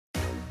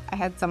I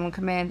had someone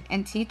come in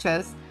and teach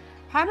us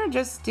how to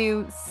just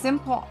do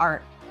simple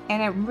art.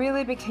 And it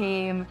really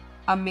became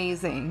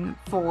amazing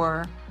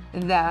for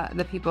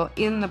the people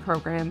in the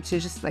program to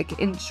just like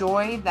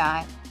enjoy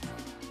that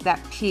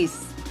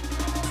piece.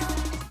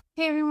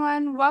 Hey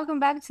everyone, welcome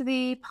back to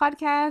the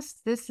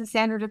podcast. This is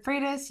Sandra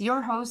DeFreitas,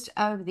 your host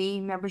of the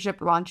Membership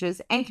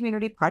Launches and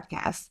Community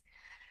Podcast.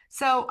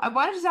 So I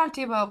wanted to talk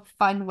to you about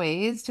fun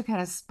ways to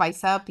kind of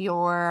spice up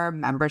your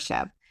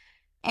membership.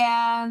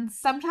 And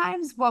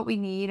sometimes what we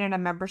need in a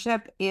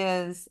membership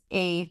is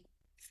a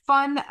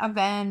fun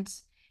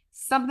event,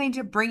 something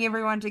to bring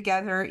everyone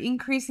together,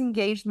 increase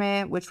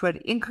engagement, which would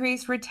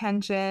increase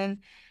retention.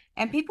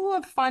 And people who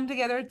have fun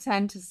together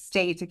tend to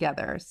stay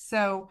together.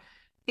 So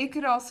it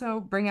could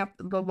also bring up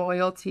the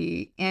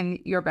loyalty in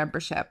your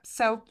membership.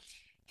 So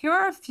here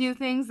are a few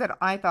things that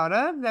I thought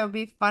of that would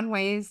be fun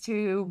ways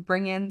to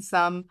bring in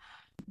some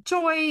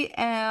joy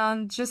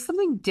and just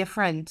something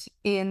different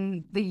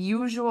in the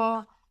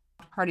usual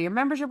part of your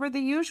membership or the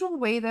usual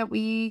way that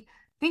we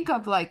think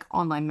of like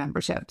online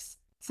memberships.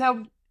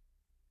 So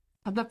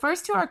the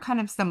first two are kind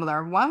of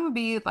similar. One would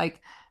be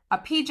like a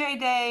PJ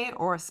day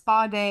or a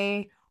spa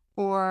day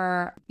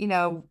or,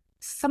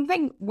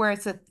 something where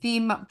it's a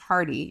theme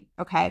party.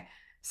 Okay.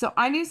 So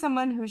I knew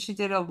someone who she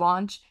did a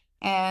launch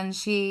and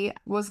she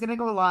was going to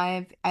go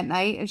live at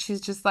night. And she's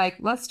just like,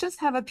 let's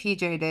just have a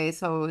PJ day.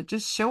 So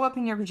just show up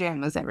in your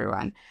pajamas,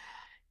 everyone.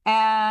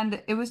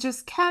 And it was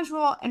just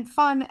casual and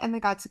fun, and they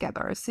got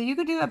together. So you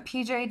could do a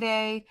PJ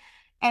day,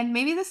 and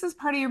maybe this is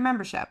part of your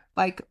membership.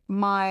 Like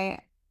my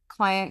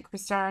client,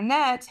 Krista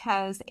Arnett,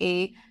 has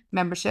a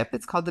membership.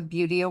 It's called the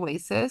Beauty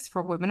Oasis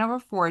for women over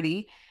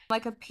 40.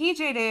 Like a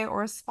PJ day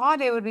or a spa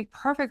day would be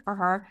perfect for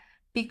her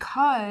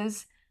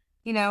because,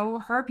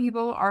 her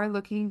people are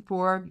looking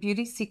for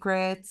beauty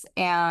secrets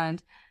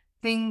and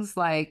things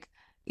like,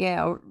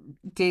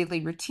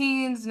 daily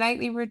routines,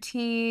 nightly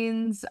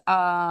routines,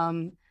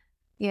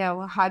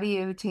 how do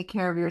you take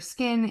care of your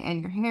skin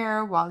and your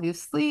hair while you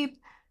sleep?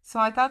 So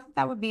I thought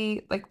that would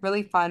be like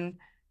really fun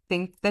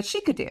thing that she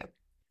could do.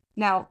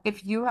 Now,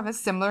 if you have a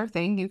similar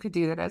thing, you could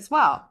do that as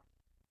well.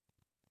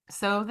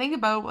 So think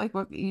about like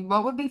what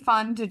would be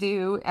fun to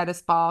do at a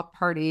spa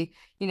party?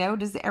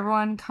 Does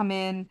everyone come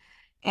in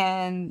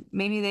and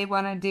maybe they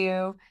want to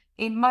do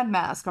a mud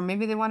mask, or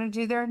maybe they want to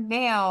do their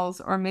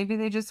nails, or maybe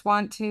they just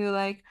want to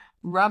like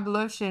rub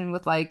lotion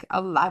with like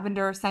a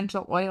lavender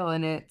essential oil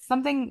in it.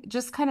 Something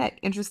just kind of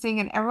interesting,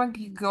 and everyone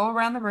can go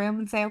around the room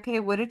and say, okay,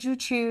 what did you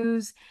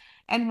choose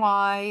and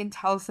why? And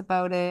tell us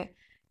about it.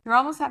 You're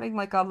almost having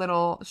like a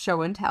little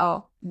show and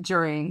tell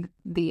during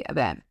the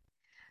event.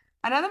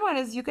 Another one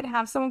is you could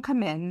have someone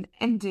come in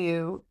and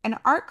do an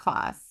art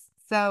class.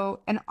 So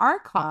an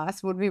art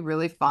class would be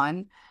really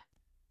fun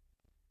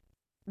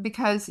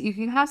because you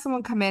can have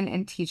someone come in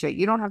and teach it.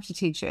 You don't have to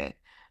teach it.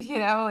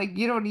 Like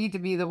you don't need to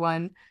be the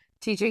one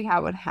teaching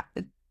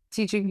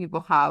teaching people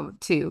how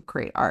to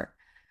create art.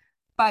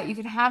 But you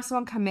can have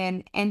someone come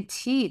in and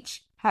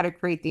teach how to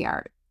create the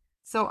art.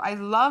 So I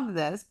love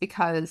this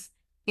because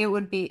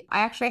I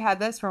actually had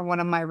this for one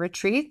of my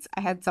retreats.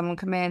 I had someone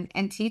come in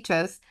and teach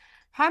us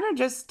how to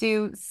just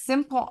do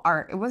simple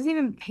art. It wasn't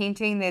even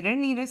painting. They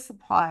didn't need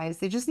supplies.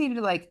 They just needed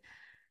like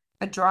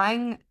a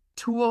drawing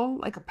tool,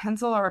 like a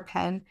pencil or a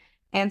pen,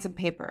 and some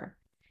paper.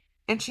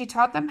 And she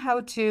taught them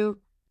how to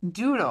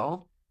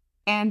doodle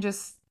and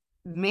just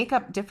make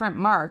up different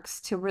marks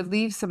to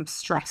relieve some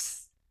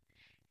stress.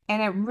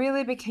 And it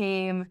really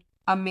became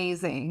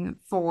amazing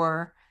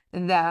for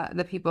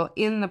the people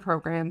in the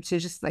program to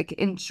just like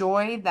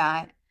enjoy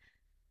that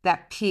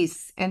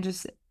piece and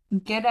just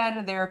get out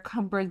of their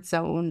comfort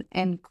zone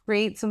and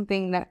create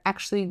something that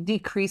actually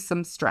decrease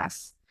some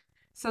stress.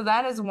 So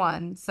that is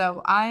one.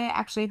 So I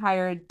actually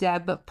hired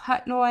Deb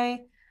Putnoy.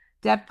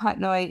 Deb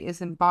Putnoy is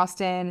in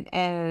Boston,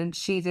 and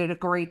she did a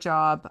great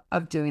job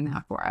of doing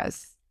that for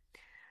us.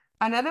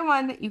 Another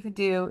one that you could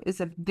do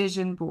is a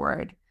vision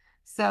board.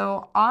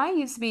 So I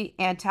used to be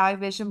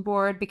anti-vision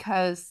board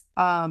because,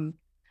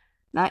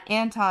 not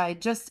anti,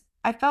 just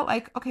I felt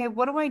like, okay,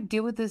 what do I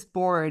do with this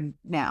board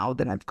now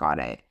that I've got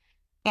it?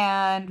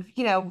 And,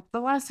 the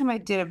last time I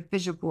did a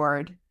vision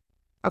board,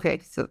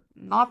 okay, so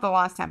not the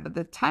last time, but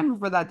the time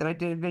before that I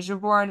did a vision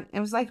board, it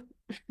was like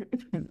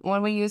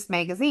when we used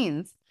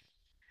magazines.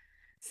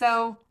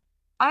 So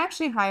I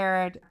actually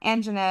hired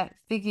Anjanette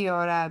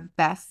Figueroa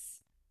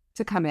Bess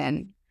to come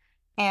in,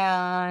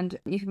 and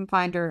you can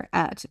find her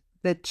at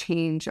The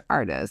Change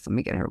Artist. Let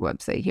me get her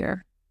website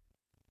here,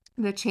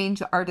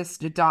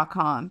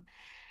 thechangeartist.com.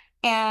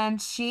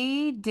 And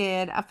she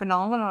did a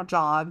phenomenal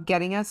job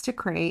getting us to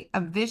create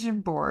a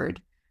vision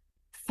board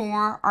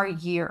for our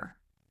year.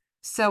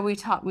 So we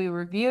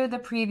reviewed the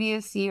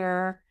previous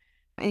year,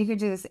 and you can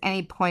do this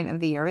any point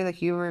of the year.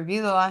 Like you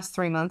review the last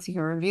 3 months, you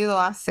can review the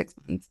last 6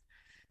 months.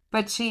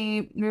 But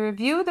we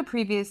reviewed the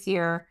previous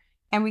year,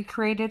 and we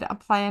created a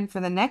plan for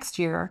the next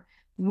year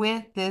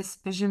with this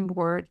vision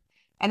board.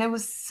 And it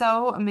was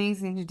so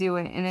amazing to do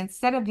it. And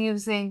instead of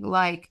using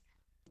like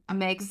a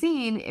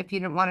magazine, if you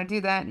didn't want to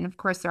do that, and of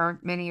course there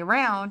aren't many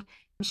around,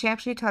 She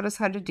actually taught us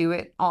how to do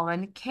it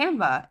on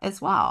Canva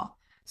as well.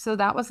 So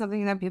that was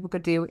something that people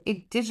could do,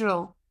 a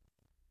digital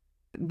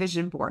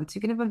vision board. So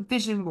you can have a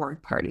vision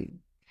board party.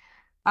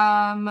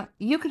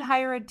 You could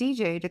hire a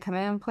DJ to come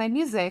in and play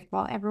music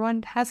while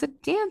everyone has a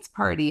dance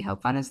party. How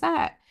fun is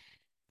that?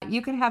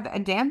 You could have a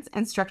dance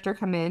instructor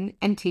come in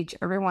and teach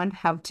everyone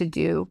how to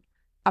do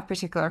a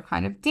particular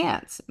kind of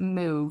dance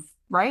move,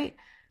 right?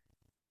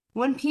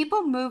 When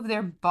people move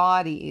their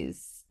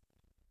bodies,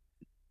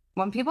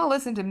 when people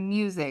listen to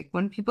music,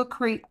 when people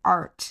create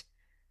art,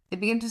 they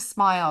begin to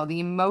smile, the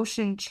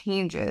emotion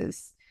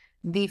changes,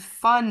 the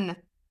fun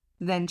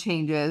then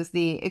changes,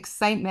 the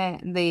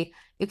excitement, the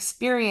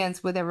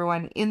experience with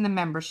everyone in the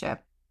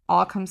membership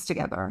all comes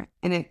together,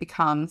 and it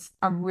becomes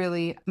a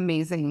really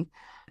amazing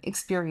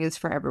experience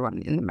for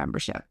everyone in the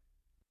membership.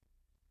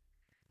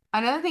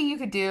 Another thing you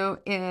could do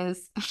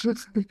is,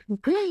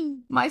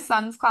 my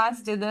son's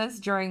class did this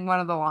during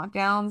one of the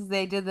lockdowns.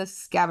 They did this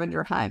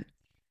scavenger hunt.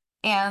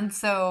 And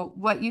so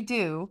what you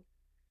do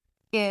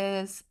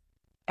is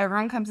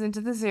everyone comes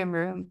into the Zoom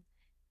room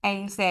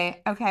and you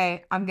say,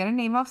 okay, I'm going to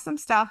name off some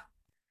stuff.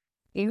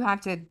 You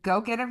have to go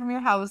get it from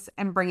your house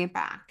and bring it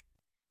back.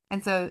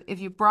 And so if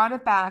you brought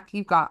it back,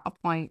 you got a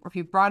point. Or if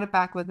you brought it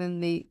back within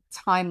the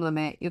time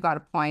limit, you got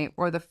a point.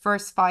 Or the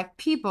first 5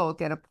 people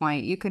get a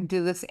point. You can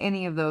do this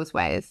any of those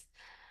ways.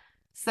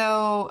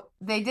 So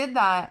they did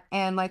that.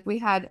 And like we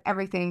had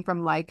everything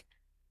from like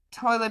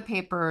toilet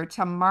paper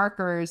to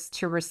markers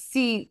to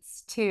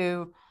receipts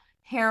to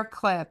hair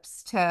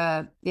clips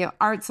to,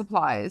 art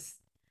supplies.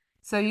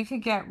 So you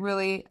could get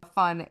really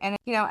fun. And,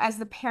 as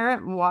the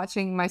parent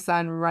watching my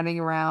son running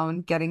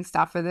around getting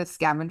stuff for this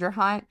scavenger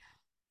hunt,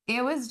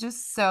 it was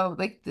just so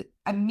like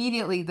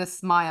immediately the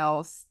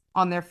smiles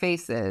on their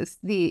faces,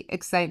 the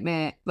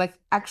excitement, like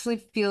actually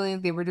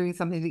feeling they were doing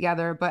something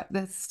together. But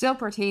this still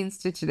pertains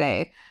to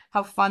today,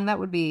 how fun that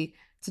would be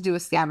to do a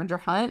scavenger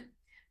hunt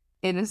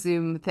in a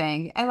Zoom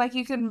thing. And like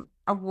you can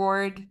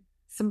award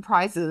some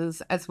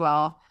prizes as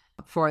well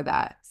for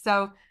that.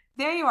 So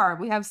there you are.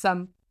 We have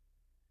some,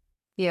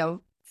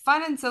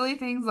 fun and silly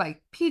things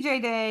like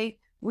PJ Day.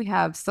 We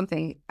have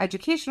something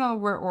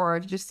educational or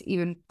just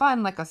even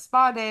fun like a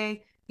spa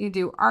day. You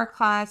do art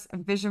class, a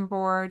vision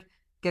board,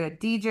 get a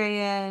DJ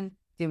in,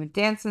 do a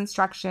dance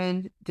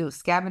instruction, do a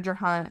scavenger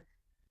hunt.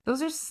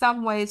 Those are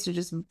some ways to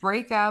just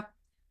break up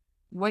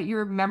what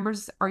your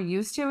members are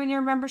used to in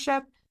your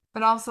membership,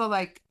 but also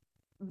like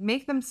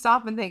make them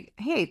stop and think,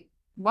 hey,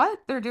 what?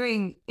 They're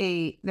having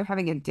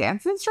a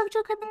dance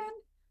instructor come in?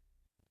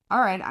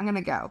 All right, I'm going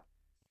to go.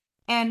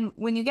 And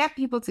when you get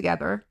people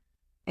together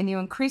and you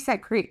increase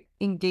that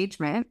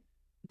engagement,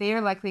 they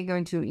are likely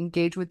going to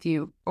engage with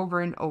you over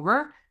and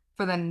over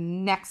for the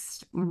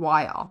next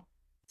while.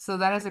 So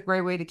that is a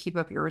great way to keep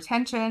up your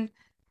retention,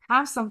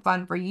 have some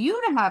fun, for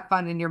you to have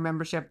fun in your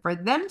membership, for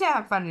them to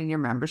have fun in your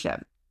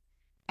membership.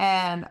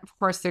 And of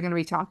course, they're going to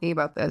be talking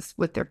about this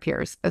with their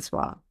peers as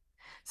well.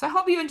 So I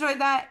hope you enjoyed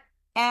that.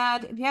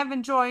 And if you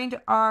haven't joined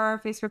our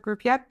Facebook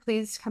group yet,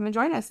 please come and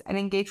join us at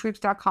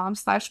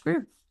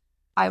engagegroups.com/group.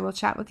 I will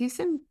chat with you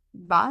soon.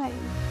 Bye.